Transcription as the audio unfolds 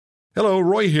Hello,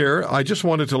 Roy here. I just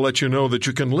wanted to let you know that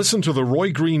you can listen to The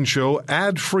Roy Green Show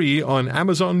ad-free on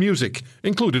Amazon Music,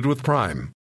 included with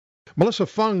Prime. Melissa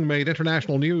Fung made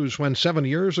international news when 7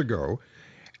 years ago,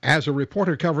 as a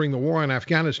reporter covering the war in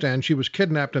Afghanistan, she was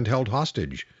kidnapped and held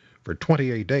hostage for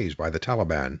 28 days by the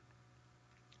Taliban.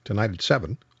 Tonight at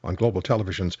 7 on Global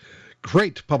Television's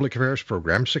great public affairs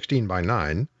program, 16 by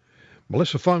 9,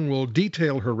 Melissa Fung will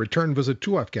detail her return visit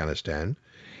to Afghanistan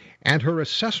and her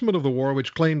assessment of the war,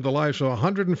 which claimed the lives of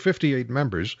 158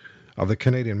 members of the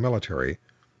Canadian military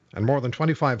and more than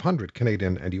 2,500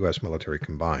 Canadian and U.S. military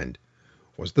combined.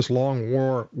 Was this long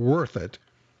war worth it?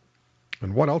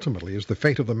 And what ultimately is the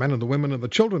fate of the men and the women and the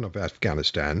children of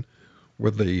Afghanistan,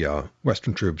 with the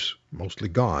Western troops mostly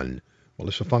gone?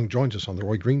 Melissa Fung joins us on The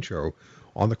Roy Green Show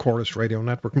on the Chorus Radio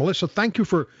Network. Melissa, thank you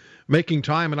for making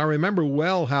time. And I remember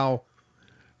well how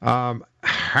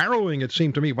harrowing it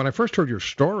seemed to me when I first heard your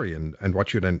story and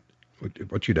what you'd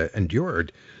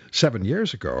endured 7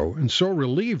 years ago, and so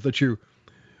relieved that you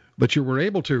were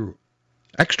able to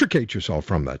extricate yourself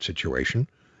from that situation.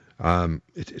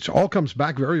 It all comes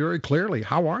back very, very clearly.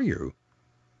 How are you?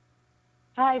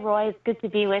 Hi, Roy. It's good to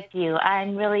be with you.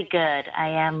 I'm really good. I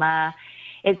am.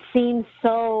 It seems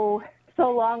so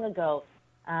long ago,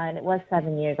 and it was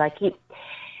 7 years. I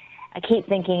keep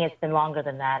thinking it's been longer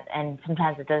than that, and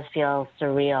sometimes it does feel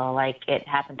surreal, like it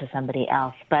happened to somebody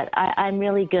else. But I'm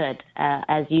really good,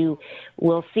 as you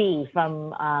will see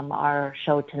from our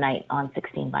show tonight on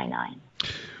 16 by 9.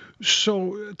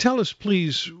 So tell us,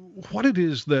 please, what it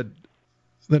is that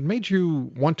made you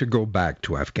want to go back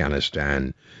to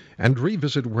Afghanistan and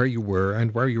revisit where you were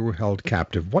and where you were held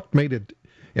captive. What made it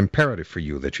imperative for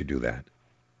you that you do that?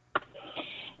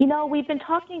 You know, we've been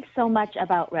talking so much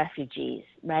about refugees,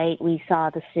 right? We saw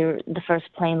the first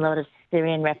plane load of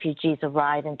Syrian refugees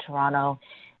arrive in Toronto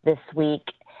this week.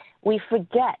 We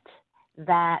forget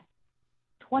that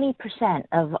 20%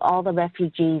 of all the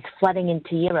refugees flooding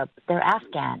into Europe, they're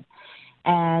Afghan.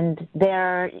 And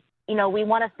we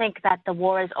want to think that the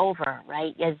war is over,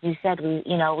 right? As you said, we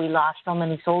lost so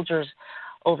many soldiers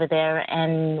over there,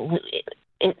 and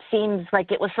it seems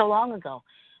like it was so long ago.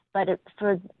 But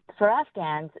for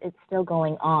Afghans, it's still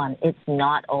going on. It's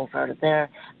not over. Their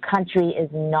country is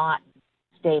not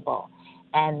stable.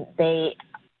 And they,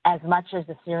 as much as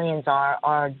the Syrians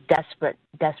are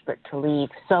desperate to leave.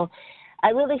 So I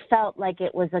really felt like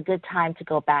it was a good time to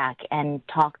go back and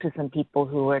talk to some people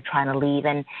who were trying to leave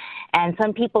and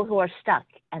some people who are stuck.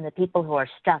 And the people who are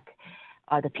stuck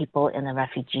are the people in the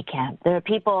refugee camp. There are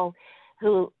people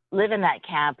who live in that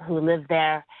camp who lived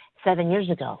there 7 years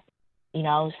ago.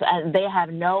 So they have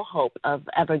no hope of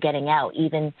ever getting out,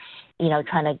 even,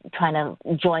 trying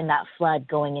to join that flood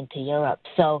going into Europe.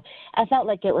 So I felt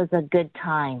like it was a good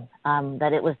time,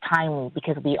 that it was timely,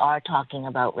 because we are talking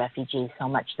about refugees so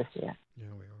much this year. Yeah,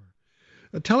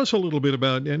 we are. Tell us a little bit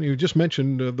about, and you just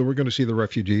mentioned that we're going to see the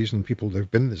refugees and people that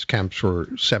have been in this camp for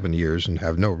 7 years and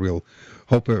have no real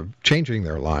hope of changing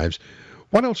their lives.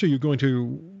 What else are you going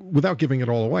to, without giving it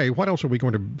all away, what else are we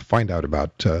going to find out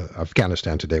about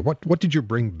Afghanistan today? What did you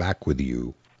bring back with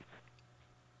you?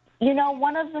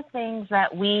 One of the things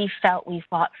that we felt we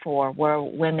fought for were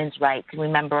women's rights.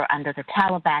 Remember, under the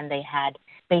Taliban, they had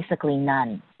basically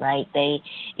none, right? They,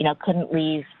 couldn't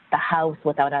leave the house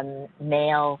without a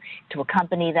male to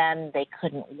accompany them. They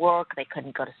couldn't work. They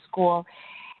couldn't go to school.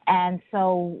 And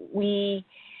so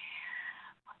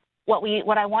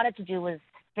what I wanted to do was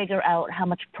figure out how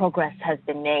much progress has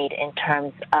been made in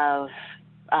terms of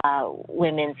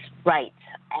women's rights.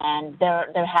 And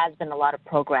there has been a lot of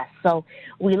progress. So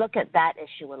we look at that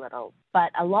issue a little.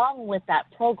 But along with that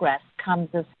progress comes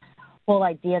this whole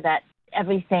idea that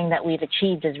everything that we've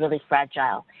achieved is really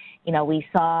fragile. We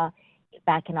saw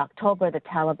back in October, the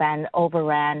Taliban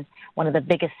overran one of the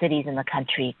biggest cities in the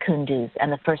country, Kunduz,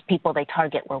 and the first people they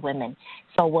target were women.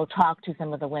 So we'll talk to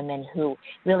some of the women who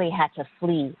really had to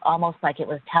flee, almost like it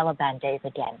was Taliban days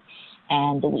again.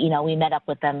 And, we met up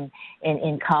with them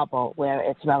in Kabul, where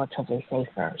it's relatively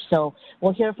safer. So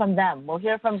we'll hear from them. We'll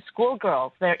hear from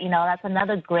schoolgirls. That's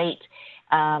another great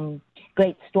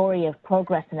story of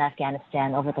progress in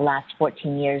Afghanistan over the last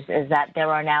 14 years, is that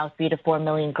there are now 3 to 4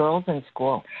 million girls in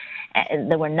school.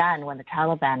 There were none when the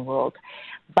Taliban ruled.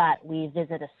 But we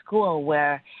visit a school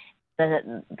where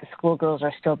the schoolgirls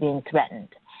are still being threatened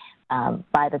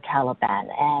by the Taliban.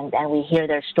 And we hear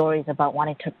their stories about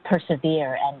wanting to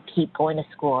persevere and keep going to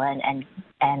school, and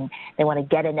they want to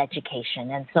get an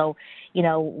education. And so,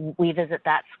 we visit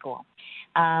that school.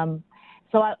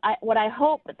 So what I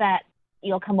hope that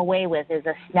you'll come away with is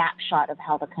a snapshot of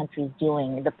how the country's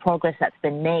doing, the progress that's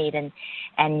been made,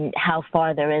 and how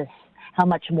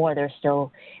much more there's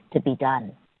still to be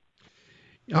done.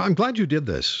 I'm glad you did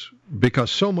this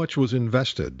because so much was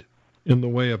invested in the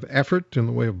way of effort, in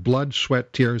the way of blood,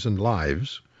 sweat, tears, and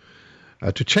lives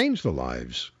to change the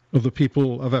lives of the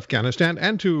people of Afghanistan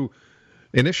and to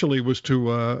initially was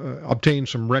to obtain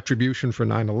some retribution for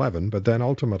 9/11, but then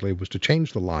ultimately was to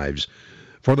change the lives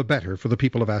for the better for the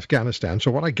people of Afghanistan.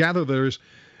 So what I gather there's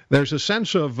a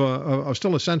sense of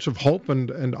still a sense of hope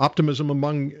and optimism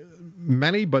among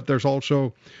many, but there's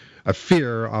also a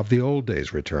fear of the old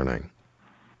days returning.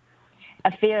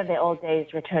 A fear of the old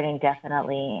days returning,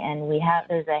 definitely. And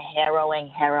there's a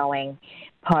harrowing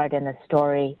part in the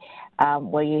story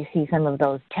where you see some of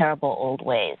those terrible old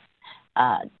ways.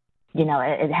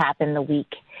 It happened the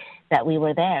week that we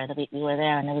were there,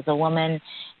 and there was a woman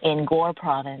in Gore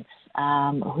province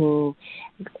who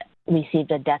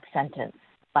received a death sentence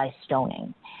by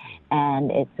stoning.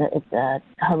 And it's a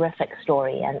horrific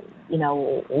story, and,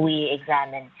 we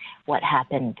examine what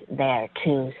happened there,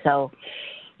 too. So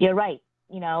you're right.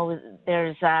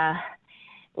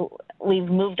 We've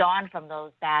moved on from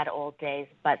those bad old days,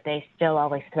 but they still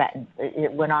always threaten.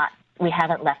 We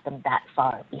haven't left them that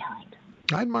far behind.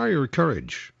 I admire your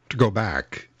courage to go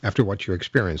back after what you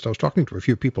experienced. I was talking to a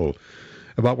few people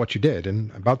about what you did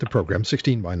and about the program,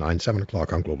 16 by 9, 7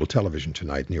 o'clock on Global Television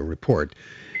tonight in your report.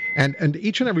 And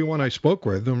each and every one I spoke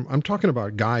with, I'm talking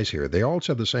about guys here, they all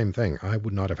said the same thing. I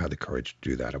would not have had the courage to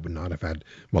do that. I would not have had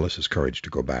Melissa's courage to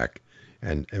go back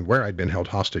and where I'd been held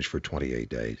hostage for 28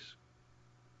 days.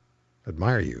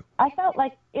 Admire you. I felt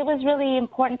like it was really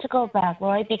important to go back,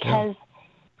 Roy, because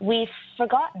we've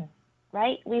forgotten,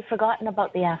 right? We've forgotten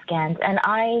about the Afghans. And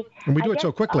we do it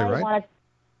so quickly, right?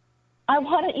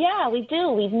 Yeah, we do.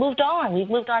 We've moved on. We've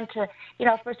moved on to,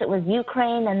 first it was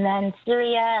Ukraine and then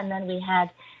Syria, and then we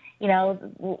had,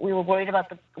 we were worried about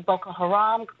the Boko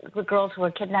Haram, the girls who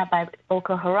were kidnapped by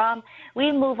Boko Haram.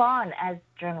 We move on as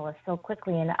journalists so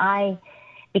quickly, and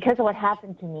because of what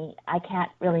happened to me, I can't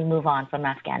really move on from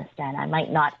Afghanistan. I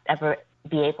might not ever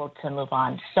be able to move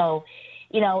on. So,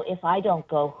 if I don't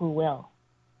go, who will?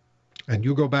 And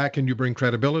you go back and you bring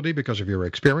credibility because of your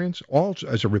experience, also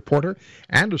as a reporter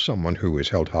and as someone who is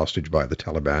held hostage by the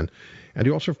Taliban. And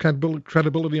you also have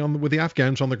credibility with the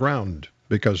Afghans on the ground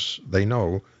because they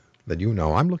know that you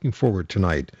know. I'm looking forward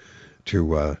tonight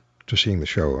to seeing the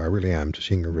show. I really am, to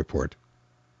seeing your report.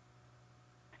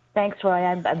 Thanks, Roy.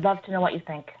 I'd love to know what you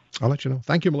think. I'll let you know.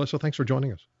 Thank you, Melissa. Thanks for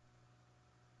joining us.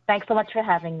 Thanks so much for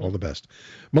having me. All the best.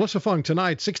 Melissa Fung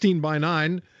tonight, 16 by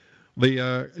 9.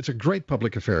 It's a great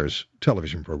public affairs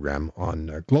television program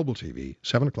on Global TV,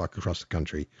 7 o'clock across the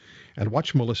country. And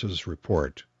watch Melissa's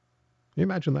report. Can you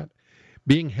imagine that?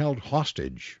 Being held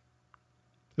hostage.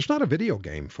 It's not a video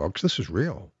game, folks. This is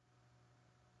real.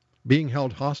 Being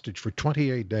held hostage for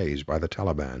 28 days by the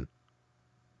Taliban.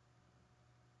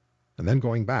 And then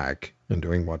going back and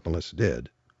doing what Melissa did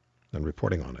and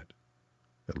reporting on it.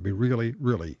 It'll be really,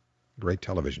 really great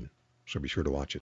television. So be sure to watch it.